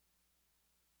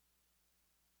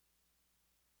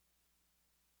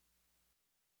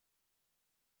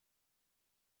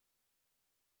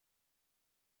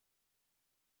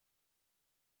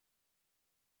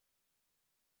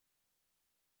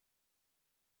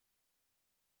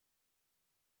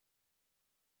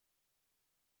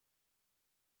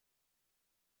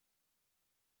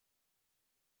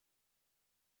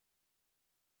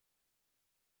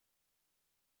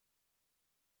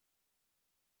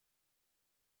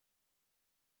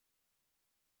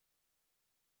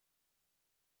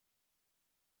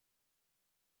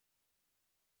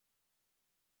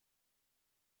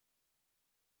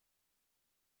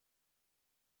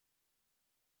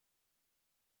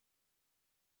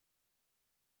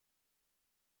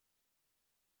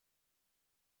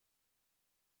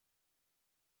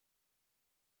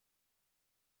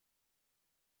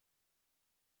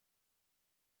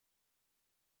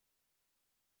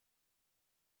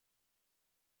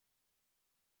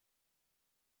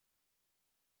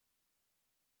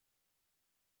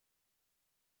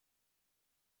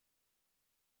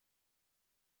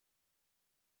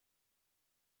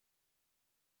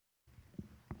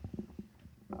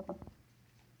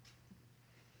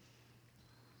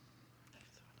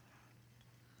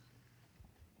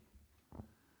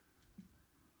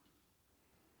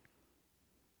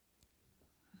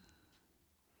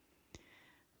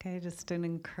Okay, just an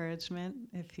encouragement,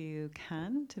 if you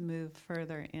can, to move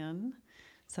further in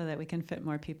so that we can fit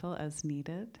more people as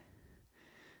needed.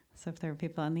 So if there are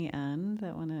people on the end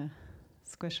that want to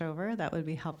squish over, that would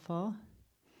be helpful.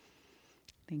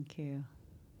 Thank you.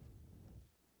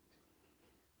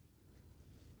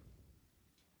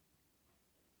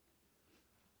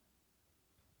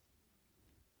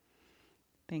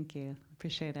 Thank you.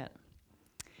 Appreciate it.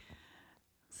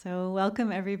 So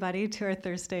welcome everybody to our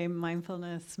Thursday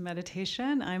mindfulness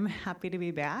meditation. I'm happy to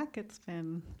be back. It's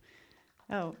been,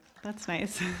 oh, that's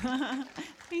nice.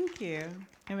 Thank you.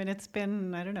 I mean, it's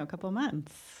been, I don't know, a couple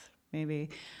months,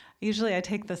 maybe. Usually I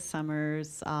take the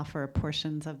summers off or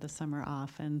portions of the summer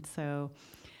off. And so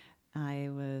I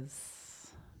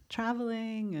was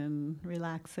traveling and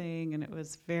relaxing, and it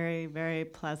was very, very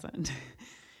pleasant.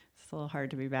 It's a little hard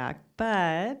to be back,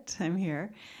 but I'm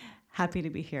here. Happy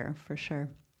to be here for sure.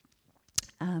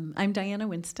 I'm Diana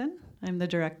Winston. I'm the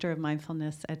Director of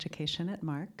Mindfulness Education at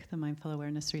MARC, the Mindful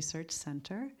Awareness Research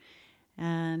Center,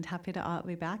 and happy to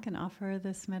be back and offer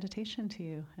this meditation to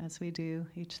you as we do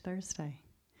each Thursday.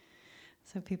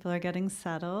 So people are getting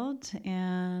settled,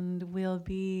 and we'll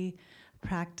be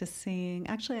practicing.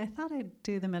 Actually, I thought I'd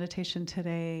do the meditation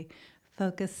today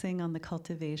focusing on the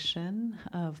cultivation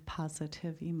of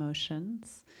positive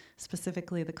emotions,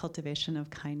 specifically the cultivation of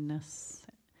kindness.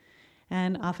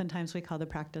 And oftentimes we call the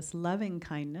practice loving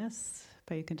kindness,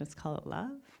 but you can just call it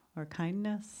love or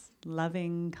kindness.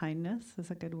 Loving kindness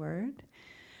is a good word.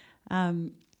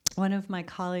 One of my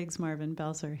colleagues, Marvin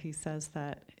Belzer, he says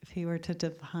that if he were to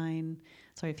define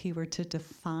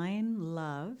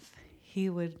love, he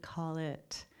would call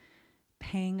it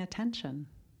paying attention.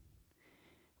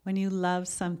 When you love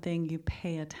something, you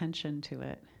pay attention to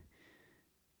it.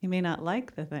 You may not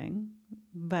like the thing,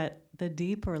 but the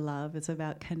deeper love is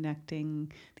about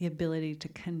connecting, the ability to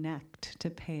connect,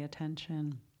 to pay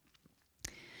attention.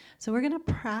 So we're going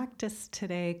to practice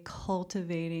today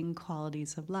cultivating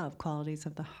qualities of love, qualities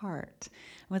of the heart.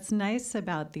 What's nice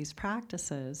about these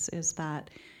practices is that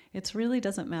it really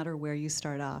doesn't matter where you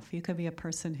start off. You could be a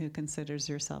person who considers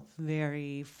yourself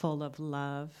very full of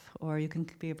love, or you can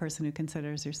be a person who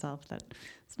considers yourself that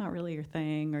it's not really your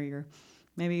thing, or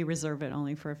maybe you reserve it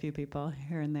only for a few people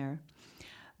here and there.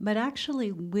 But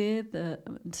actually, with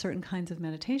certain kinds of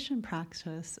meditation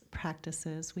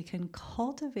practices, we can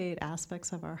cultivate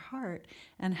aspects of our heart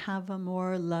and have a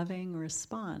more loving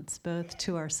response, both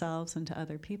to ourselves and to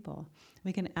other people.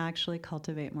 We can actually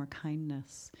cultivate more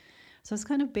kindness. So it's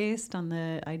kind of based on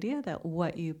the idea that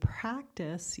what you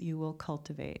practice, you will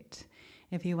cultivate.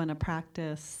 If you want to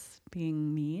practice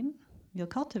being mean, you'll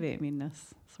cultivate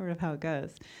meanness, sort of how it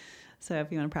goes. So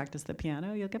if you want to practice the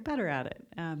piano, you'll get better at it.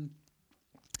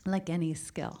 Like any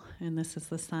skill, and this is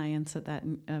the science of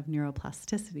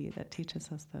neuroplasticity that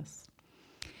teaches us this.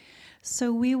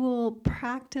 So we will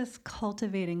practice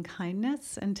cultivating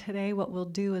kindness, and today what we'll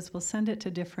do is we'll send it to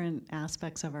different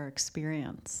aspects of our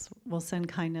experience. We'll send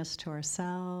kindness to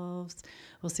ourselves.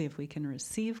 We'll see if we can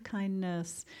receive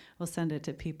kindness. We'll send it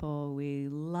to people we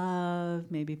love,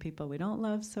 maybe people we don't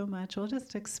love so much. We'll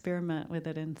just experiment with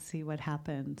it and see what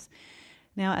happens.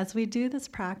 Now, as we do this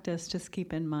practice, just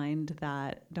keep in mind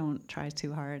that don't try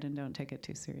too hard and don't take it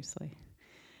too seriously.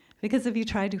 Because if you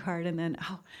try too hard and then,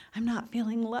 I'm not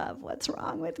feeling love, what's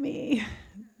wrong with me?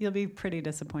 You'll be pretty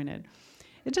disappointed.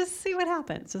 Just see what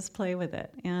happens, just play with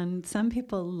it. And some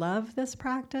people love this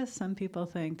practice, some people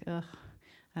think, I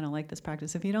don't like this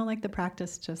practice. If you don't like the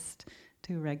practice, just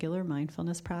do regular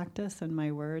mindfulness practice, and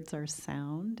my words are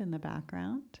sound in the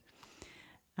background.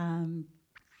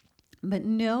 But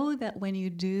know that when you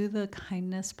do the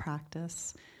kindness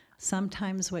practice,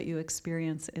 sometimes what you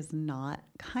experience is not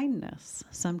kindness.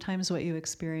 Sometimes what you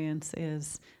experience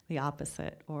is the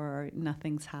opposite, or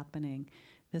nothing's happening.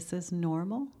 This is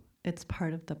normal. It's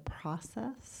part of the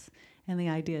process. And the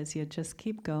idea is you just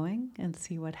keep going and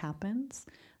see what happens,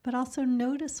 but also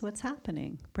notice what's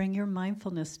happening. Bring your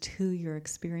mindfulness to your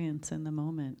experience in the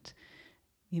moment.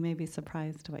 You may be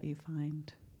surprised what you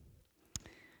find.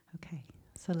 Okay.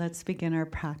 So let's begin our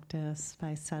practice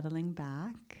by settling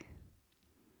back.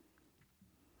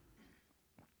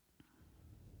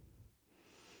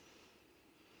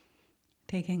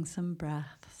 Taking some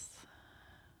breaths.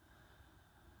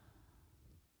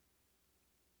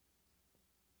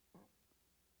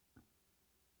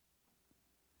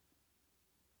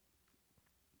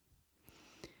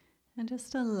 And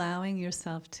just allowing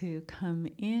yourself to come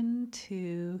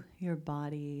into your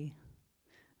body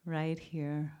right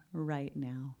here, right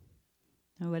now.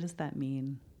 Now, what does that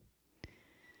mean?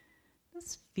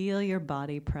 Just feel your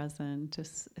body present.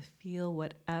 Just feel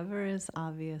whatever is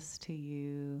obvious to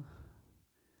you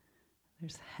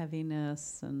There's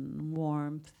heaviness and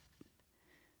warmth.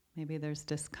 Maybe there's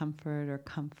discomfort or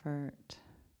comfort.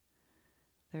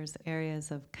 There's areas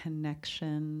of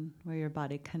connection where your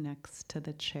body connects to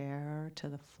the chair or to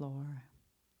the floor.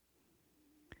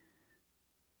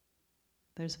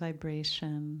 There's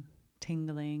vibration,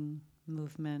 tingling,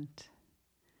 movement.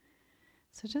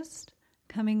 So just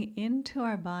coming into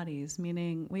our bodies,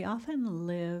 meaning we often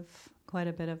live quite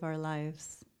a bit of our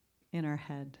lives in our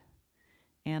head,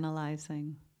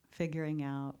 analyzing, figuring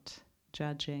out,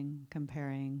 judging,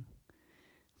 comparing,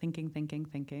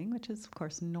 thinking, which is of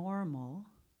course normal.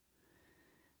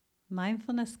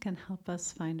 Mindfulness can help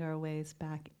us find our ways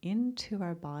back into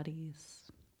our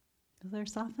bodies.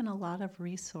 There's often a lot of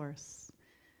resource,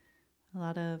 a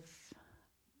lot of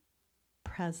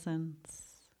presence,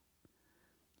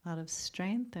 a lot of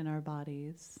strength in our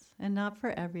bodies, and not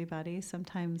for everybody.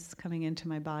 Sometimes coming into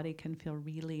my body can feel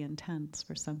really intense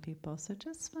for some people. So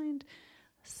just find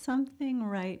something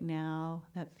right now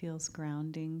that feels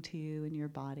grounding to you in your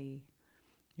body.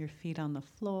 Your feet on the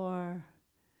floor,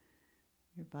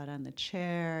 your butt on the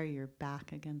chair, your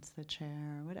back against the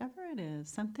chair, whatever it is,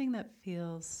 something that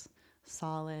feels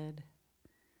solid,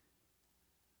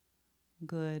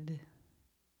 good,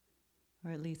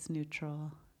 or at least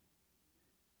neutral.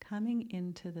 Coming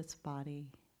into this body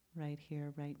right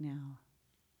here, right now.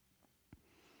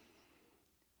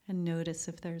 And notice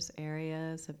if there's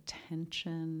areas of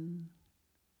tension.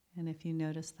 And if you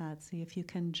notice that, see if you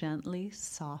can gently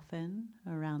soften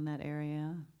around that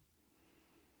area.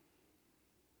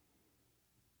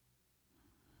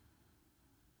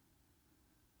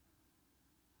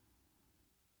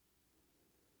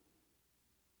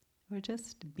 We're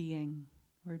just being.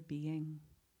 We're being.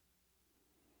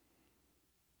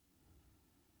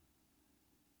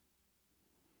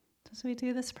 As we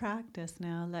do this practice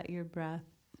now, let your breath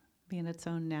be in its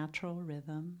own natural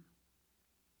rhythm.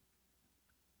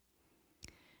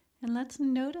 And let's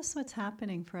notice what's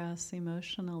happening for us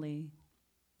emotionally,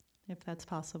 if that's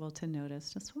possible to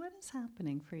notice. Just what is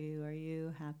happening for you? Are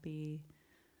you happy,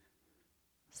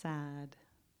 sad,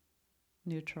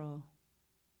 neutral,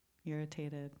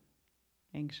 irritated,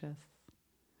 anxious,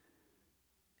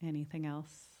 anything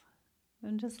else?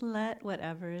 And just let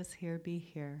whatever is here be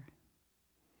here.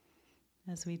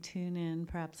 As we tune in,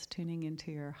 perhaps tuning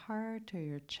into your heart or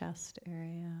your chest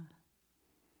area.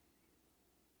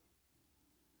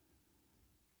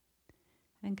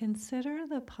 And consider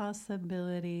the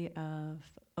possibility of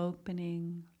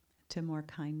opening to more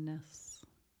kindness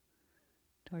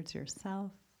towards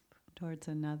yourself, towards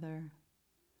another,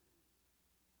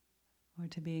 or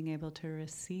to being able to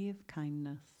receive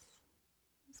kindness.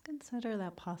 Just consider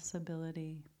that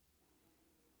possibility.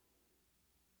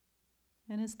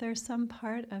 And is there some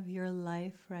part of your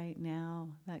life right now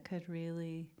that could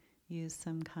really use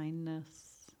some kindness?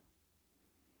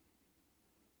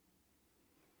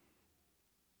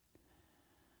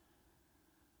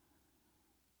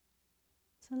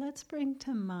 So let's bring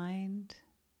to mind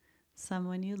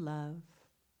someone you love,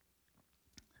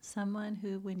 someone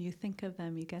who, when you think of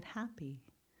them, you get happy.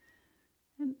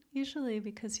 And usually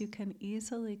because you can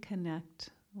easily connect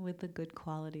with the good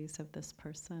qualities of this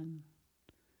person.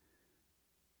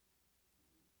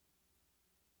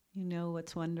 You know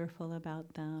what's wonderful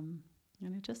about them,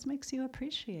 and it just makes you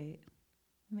appreciate.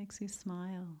 It makes you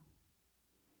smile.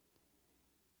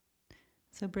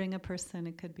 So bring a person,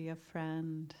 it could be a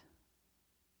friend,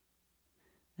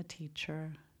 a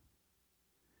teacher,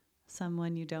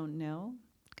 someone you don't know.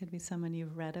 It could be someone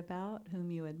you've read about, whom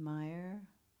you admire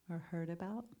or heard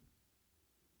about.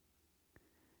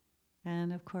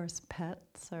 And of course,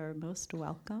 pets are most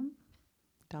welcome.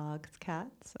 Dogs,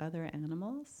 cats, other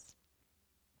animals.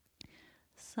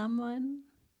 Someone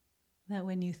that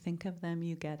when you think of them,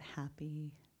 you get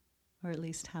happy, or at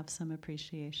least have some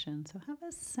appreciation. So have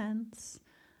a sense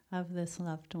of this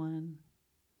loved one.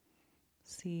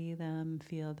 See them,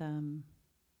 feel them,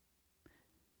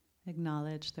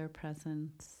 acknowledge their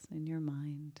presence in your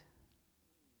mind.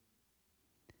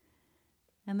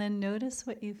 And then notice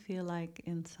what you feel like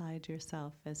inside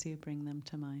yourself as you bring them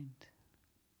to mind.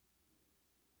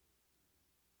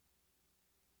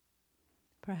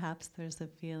 Perhaps there's a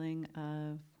feeling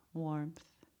of warmth,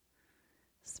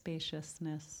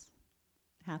 spaciousness,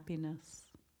 happiness,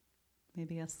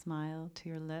 maybe a smile to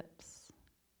your lips.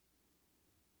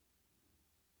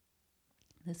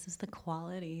 This is the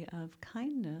quality of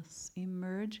kindness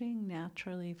emerging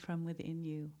naturally from within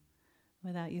you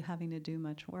without you having to do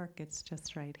much work. It's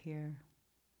just right here.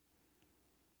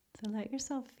 So let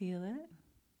yourself feel it.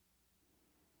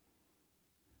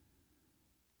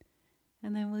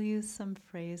 And then we'll use some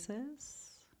phrases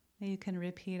You can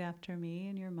repeat after me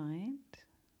in your mind.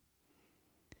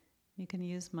 You can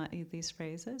use these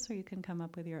phrases, or you can come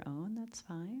up with your own, that's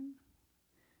fine.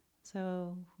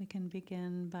 So we can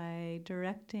begin by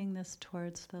directing this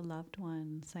towards the loved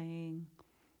one, saying,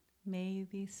 "May you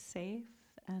be safe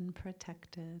and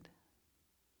protected.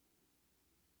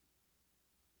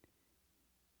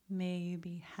 May you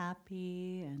be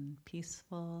happy and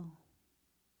peaceful.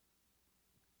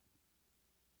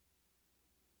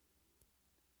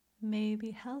 May you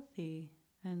be healthy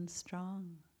and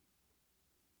strong.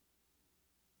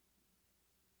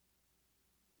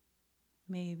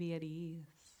 May you be at ease."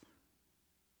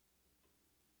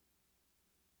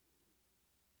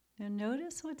 Now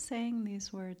notice what saying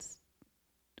these words,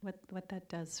 what that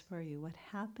does for you, what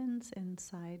happens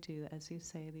inside you as you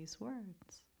say these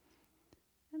words.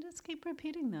 And just keep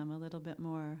repeating them a little bit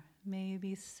more. May you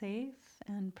be safe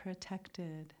and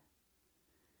protected.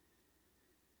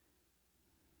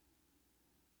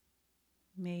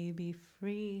 May you be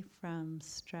free from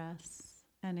stress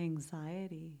and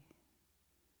anxiety.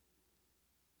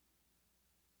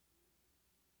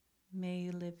 May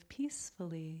you live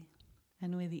peacefully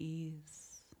and with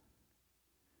ease.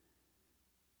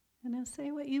 And now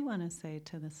say what you want to say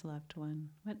to this loved one,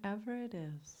 whatever it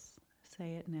is,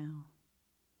 say it now.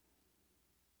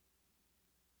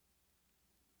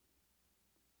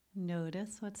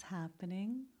 Notice what's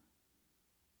happening.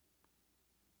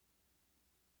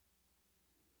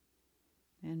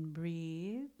 And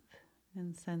breathe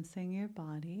and sensing your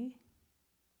body.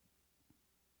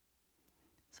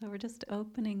 So we're just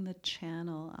opening the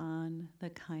channel on the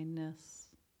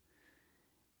kindness.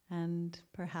 And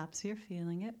perhaps you're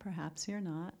feeling it, perhaps you're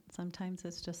not. Sometimes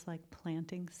it's just like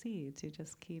planting seeds. You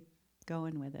just keep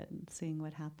going with it and seeing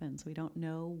what happens. We don't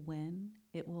know when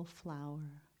it will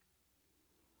flower.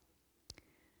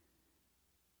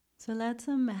 So let's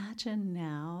imagine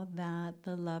now that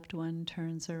the loved one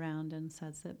turns around and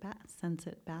sends it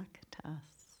back to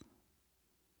us.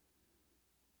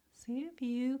 See if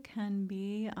you can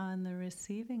be on the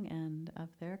receiving end of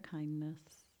their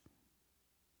kindness.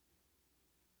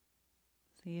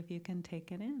 See if you can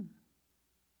take it in.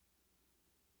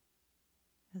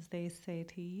 As they say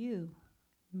to you,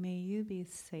 may you be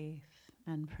safe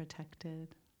and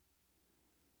protected.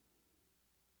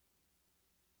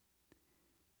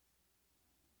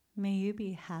 May you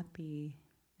be happy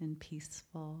and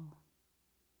peaceful.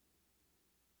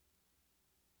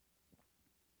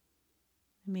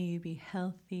 May you be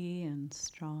healthy and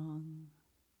strong.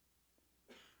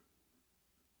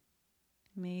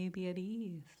 May you be at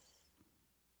ease.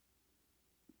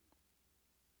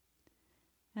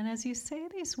 And as you say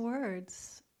these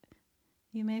words,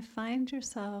 you may find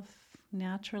yourself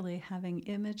naturally having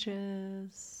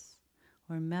images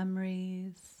or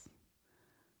memories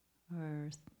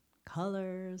or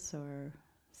colors or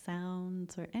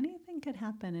sounds or anything could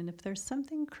happen. And if there's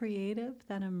something creative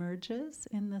that emerges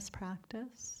in this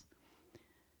practice,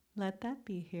 let that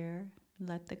be here.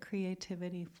 Let the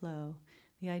creativity flow.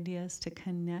 The idea is to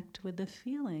connect with the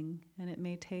feeling, and it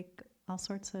may take all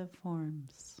sorts of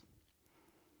forms.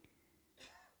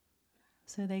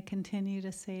 So they continue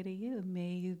to say to you,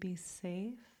 may you be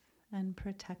safe and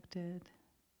protected.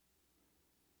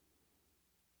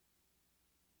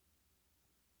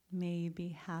 May you be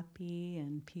happy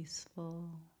and peaceful.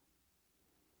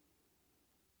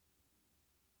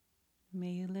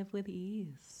 May you live with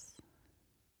ease.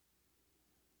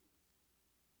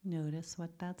 Notice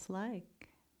what that's like.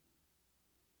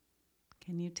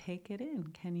 Can you take it in?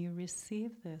 Can you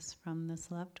receive this from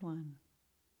this loved one?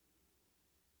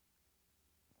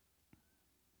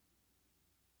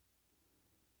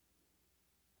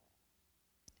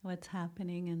 What's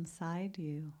happening inside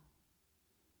you?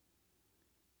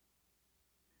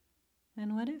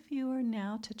 And what if you were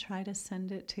now to try to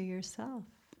send it to yourself?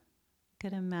 You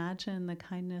could imagine the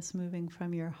kindness moving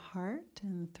from your heart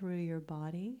and through your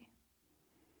body.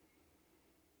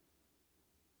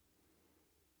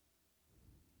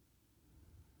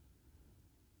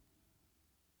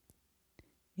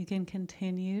 You can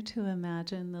continue to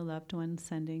imagine the loved one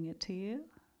sending it to you.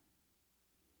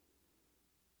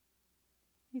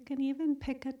 You can even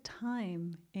pick a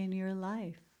time in your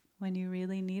life when you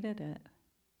really needed it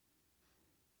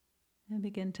and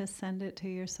begin to send it to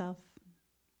yourself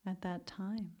at that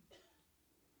time.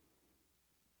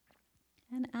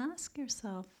 And ask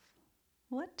yourself,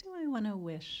 what do I want to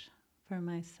wish for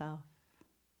myself?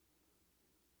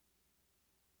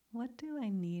 What do I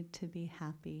need to be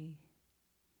happy?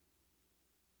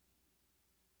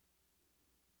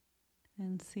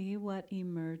 And see what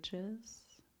emerges.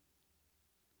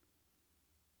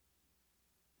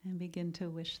 And begin to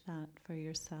wish that for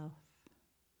yourself.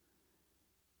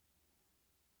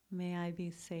 May I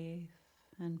be safe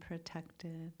and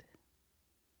protected.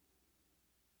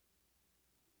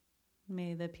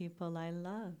 May the people I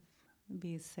love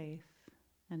be safe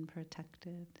and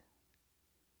protected.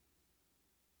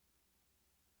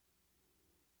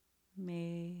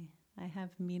 May I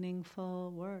have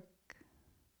meaningful work.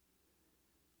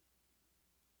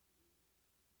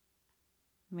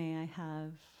 May I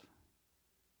have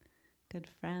good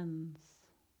friends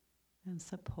and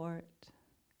support.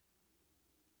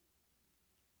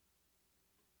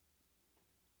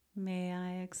 May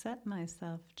I accept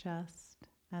myself just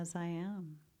as I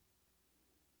am.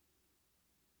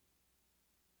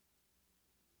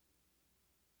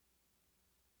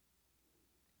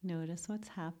 Notice what's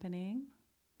happening,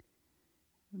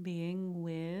 being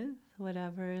with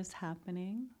whatever is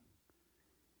happening.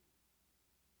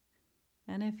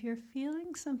 And if you're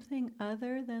feeling something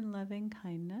other than loving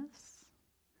kindness,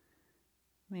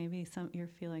 maybe you're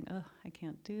feeling, oh, I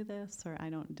can't do this, or I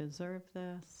don't deserve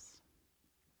this,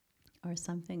 or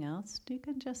something else, you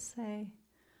can just say,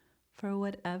 for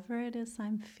whatever it is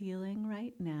I'm feeling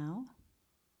right now,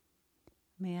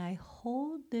 may I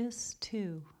hold this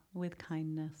too with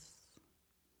kindness.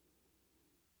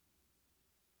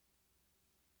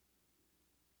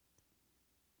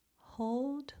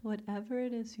 Hold whatever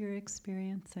it is you're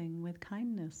experiencing with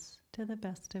kindness to the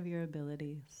best of your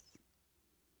abilities.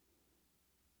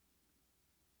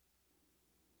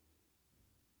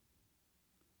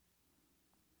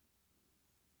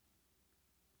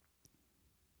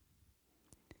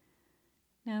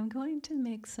 Now I'm going to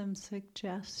make some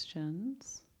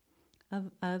suggestions of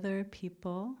other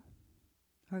people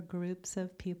or groups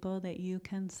of people that you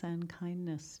can send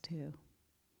kindness to.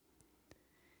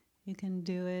 You can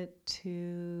do it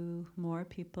to more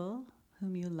people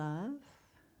whom you love.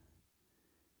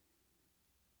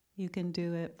 You can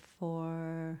do it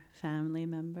for family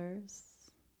members.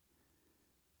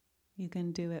 You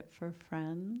can do it for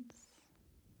friends.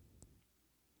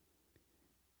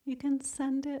 You can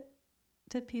send it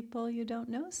to people you don't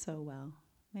know so well.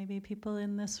 Maybe people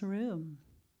in this room.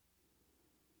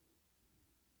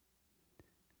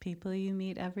 People you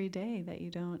meet every day that you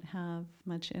don't have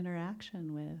much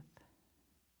interaction with.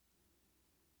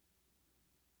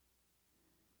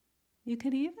 You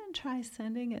could even try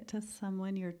sending it to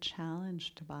someone you're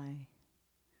challenged by.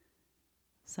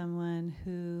 Someone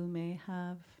who may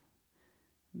have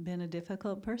been a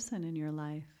difficult person in your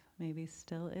life, maybe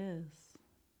still is.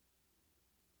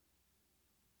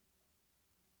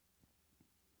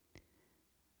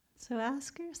 So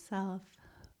ask yourself,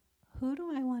 who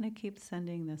do I want to keep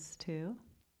sending this to?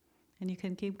 And you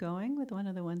can keep going with one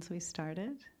of the ones we started.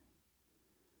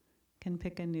 You can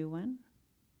pick a new one.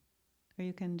 Or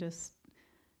you can just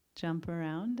jump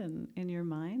around in your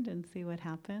mind and see what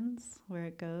happens, where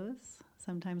it goes.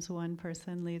 Sometimes one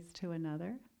person leads to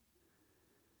another.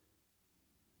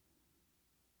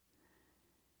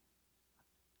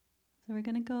 So we're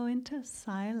going to go into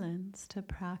silence to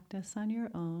practice on your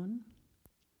own.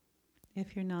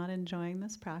 If you're not enjoying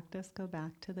this practice, go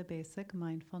back to the basic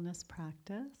mindfulness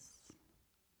practice.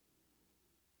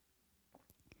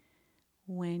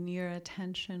 When your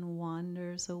attention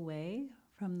wanders away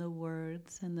from the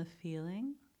words and the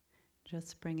feeling,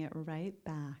 just bring it right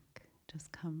back.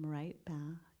 Just come right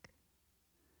back.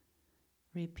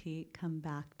 Repeat, come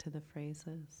back to the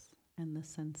phrases and the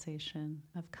sensation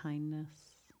of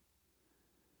kindness.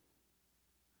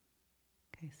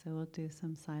 Okay, so we'll do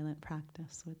some silent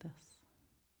practice with this.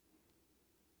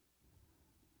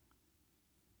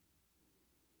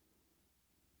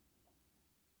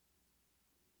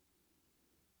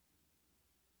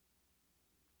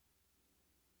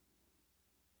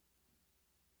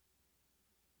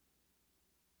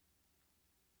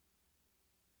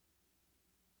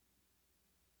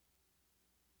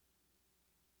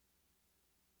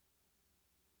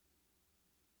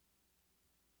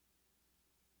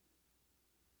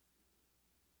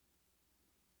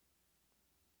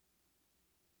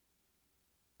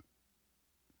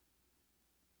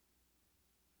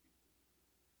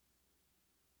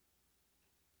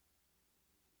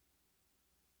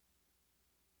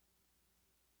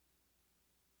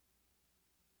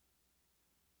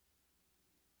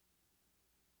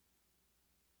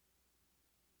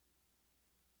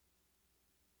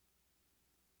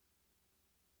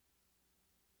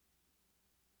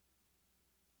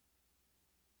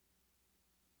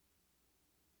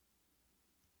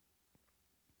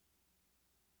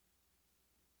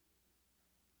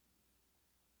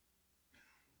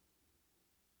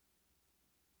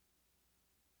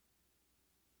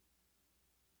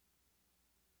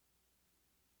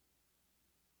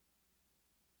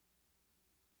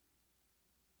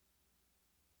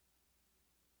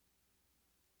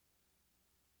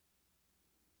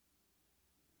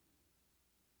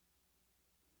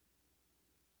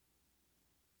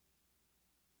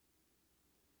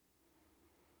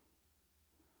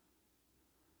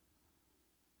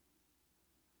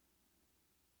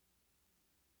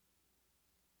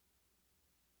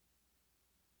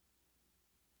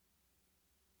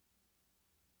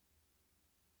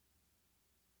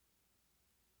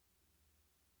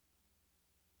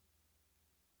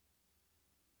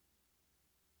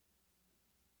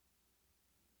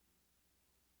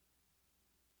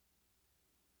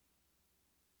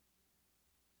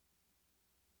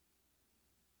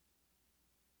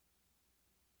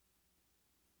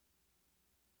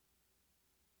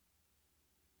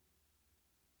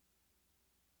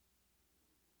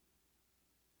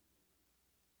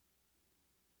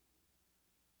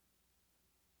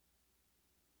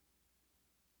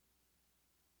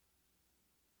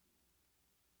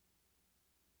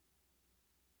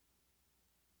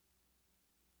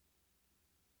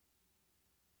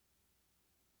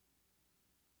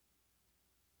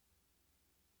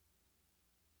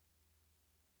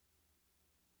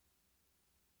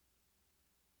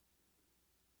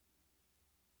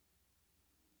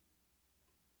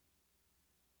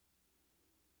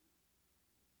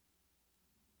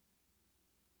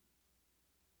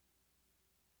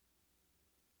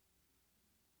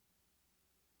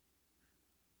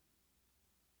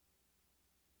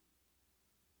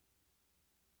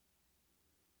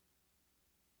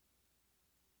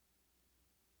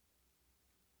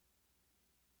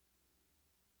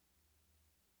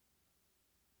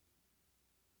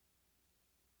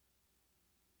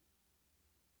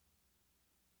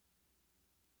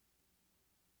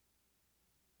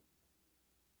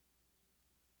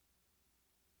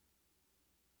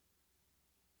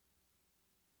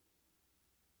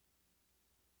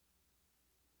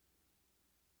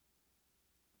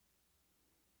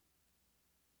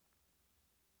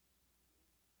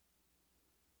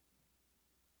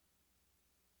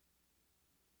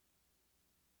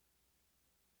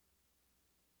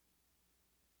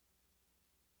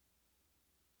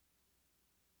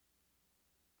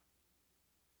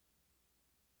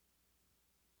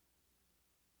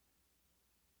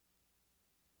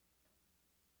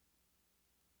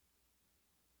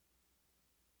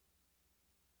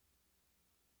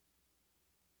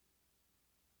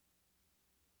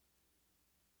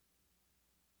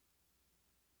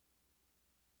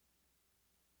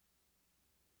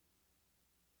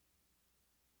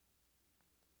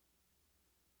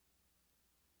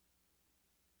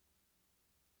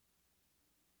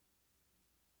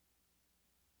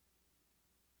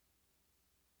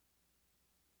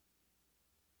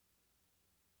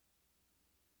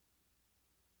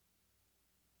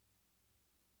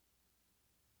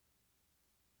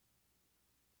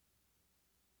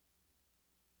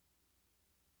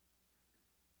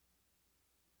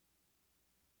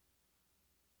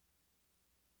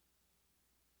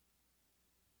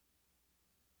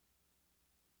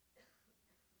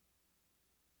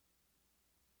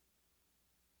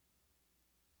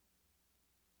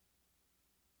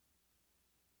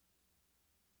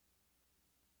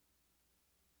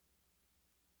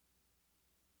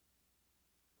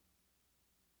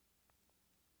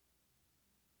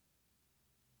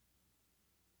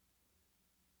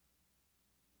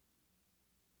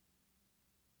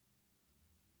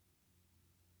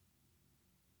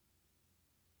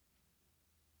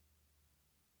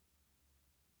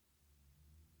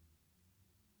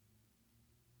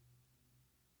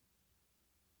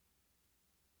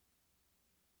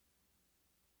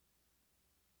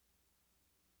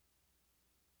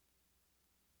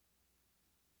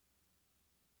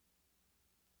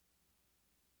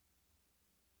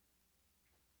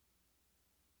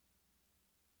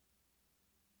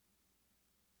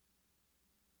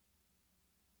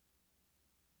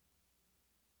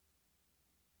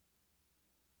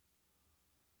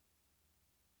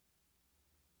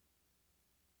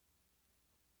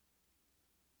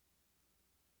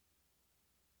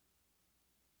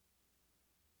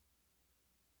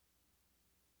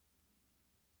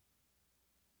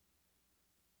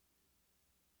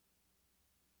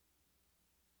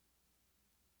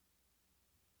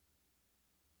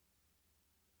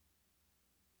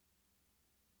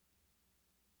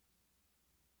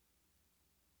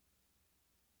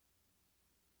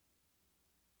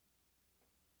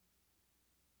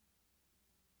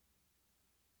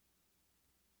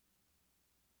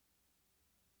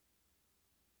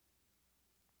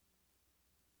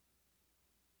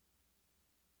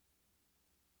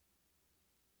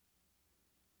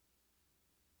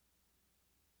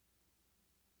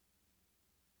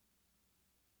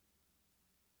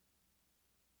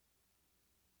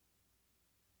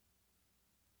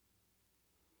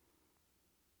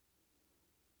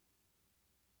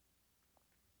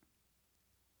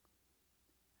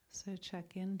 So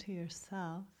check into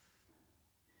yourself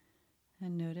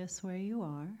and notice where you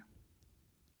are.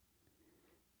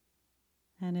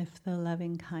 And if the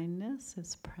loving kindness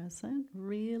is present,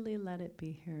 really let it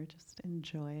be here. Just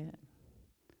enjoy it.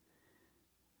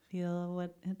 Feel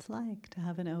what it's like to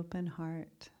have an open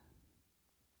heart.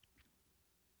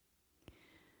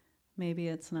 Maybe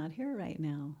it's not here right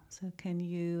now. So can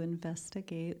you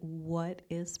investigate what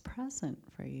is present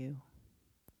for you?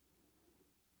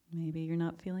 Maybe you're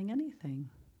not feeling anything.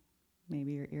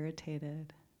 Maybe you're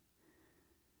irritated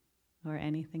or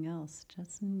anything else.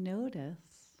 Just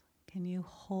notice. Can you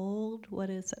hold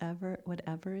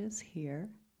whatever is here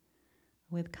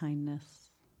with kindness?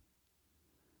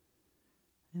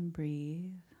 And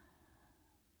breathe.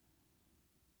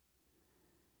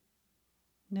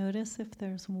 Notice if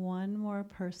there's one more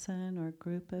person or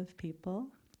group of people,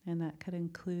 and that could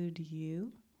include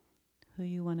you, who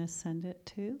you want to send it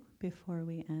to before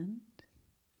we end.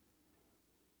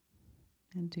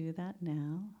 And do that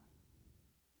now.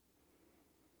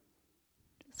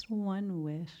 Just one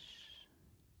wish.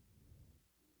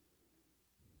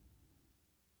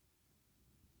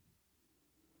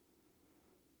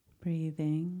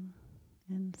 Breathing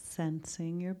and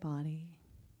sensing your body.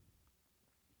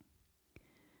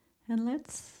 And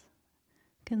let's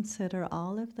consider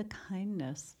all of the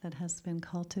kindness that has been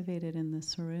cultivated in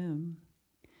this room.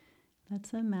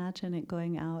 Let's imagine it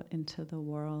going out into the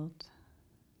world.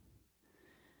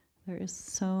 There is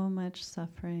so much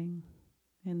suffering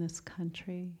in this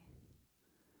country,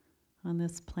 on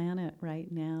this planet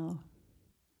right now.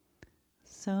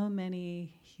 So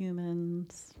many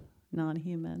humans,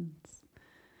 non-humans,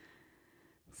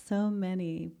 so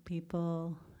many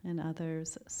people and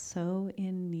others so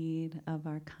in need of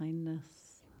our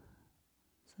kindness.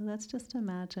 So let's just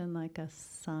imagine like a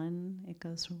sun, it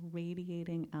goes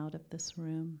radiating out of this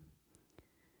room.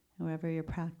 Wherever you're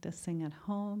practicing at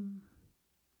home,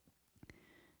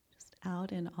 just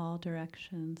out in all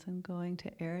directions and going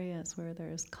to areas where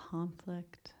there is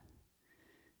conflict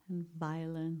and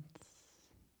violence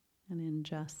and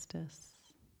injustice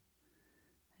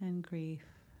and grief.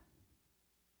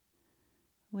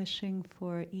 Wishing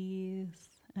for ease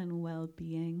and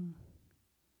well-being,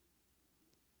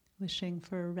 wishing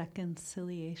for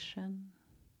reconciliation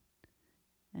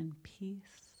and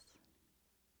peace,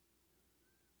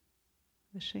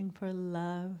 wishing for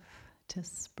love to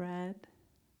spread,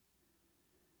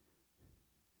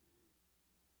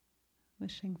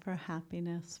 wishing for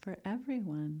happiness for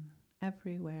everyone,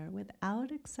 everywhere,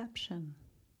 without exception,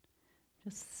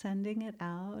 just sending it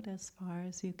out as far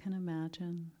as you can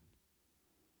imagine.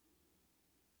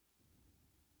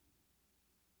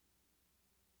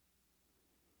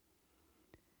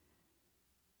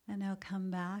 And now come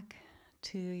back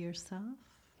to yourself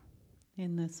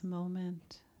in this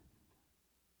moment.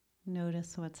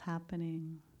 Notice what's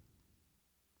happening.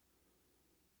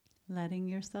 Letting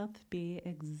yourself be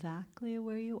exactly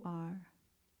where you are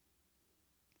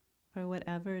for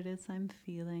whatever it is I'm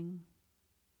feeling.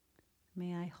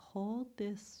 May I hold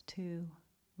this too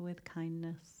with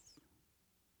kindness.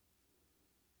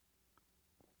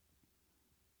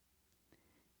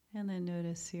 And then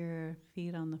notice your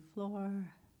feet on the floor.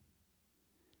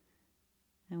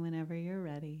 And whenever you're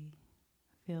ready,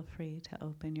 feel free to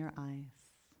open your eyes.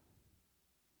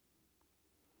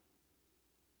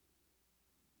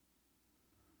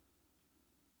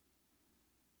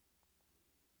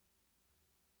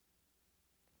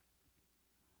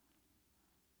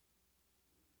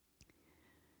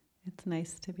 It's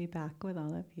nice to be back with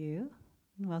all of you.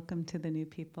 Welcome to the new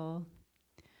people.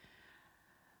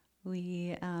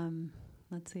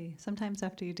 Let's see, sometimes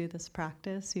after you do this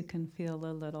practice, you can feel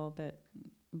a little bit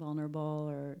vulnerable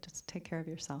or just take care of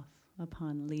yourself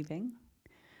upon leaving.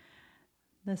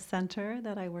 The center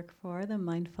that I work for, the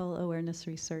Mindful Awareness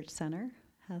Research Center,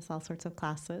 has all sorts of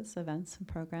classes, events, and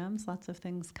programs, lots of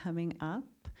things coming up.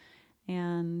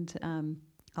 And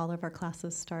all of our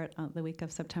classes start on the week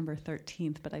of September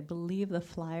 13th, but I believe the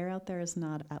flyer out there is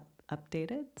not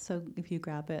updated. So if you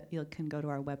grab it, you can go to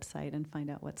our website and find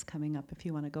out what's coming up if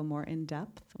you want to go more in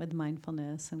depth with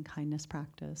mindfulness and kindness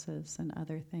practices and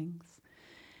other things.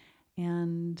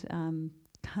 And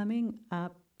coming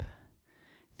up, I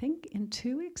think in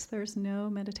 2 weeks there's no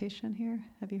meditation here.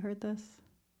 Have you heard this?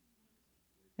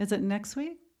 Is it next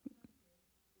week?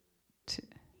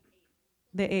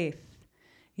 The 8th.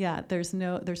 Yeah, there's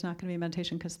not going to be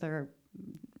meditation because they're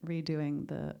redoing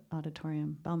the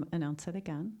auditorium. I'll announce it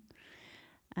again.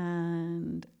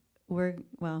 And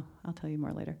I'll tell you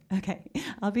more later. Okay,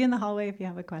 I'll be in the hallway if you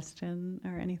have a question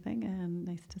or anything, and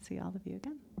nice to see all of you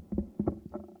again.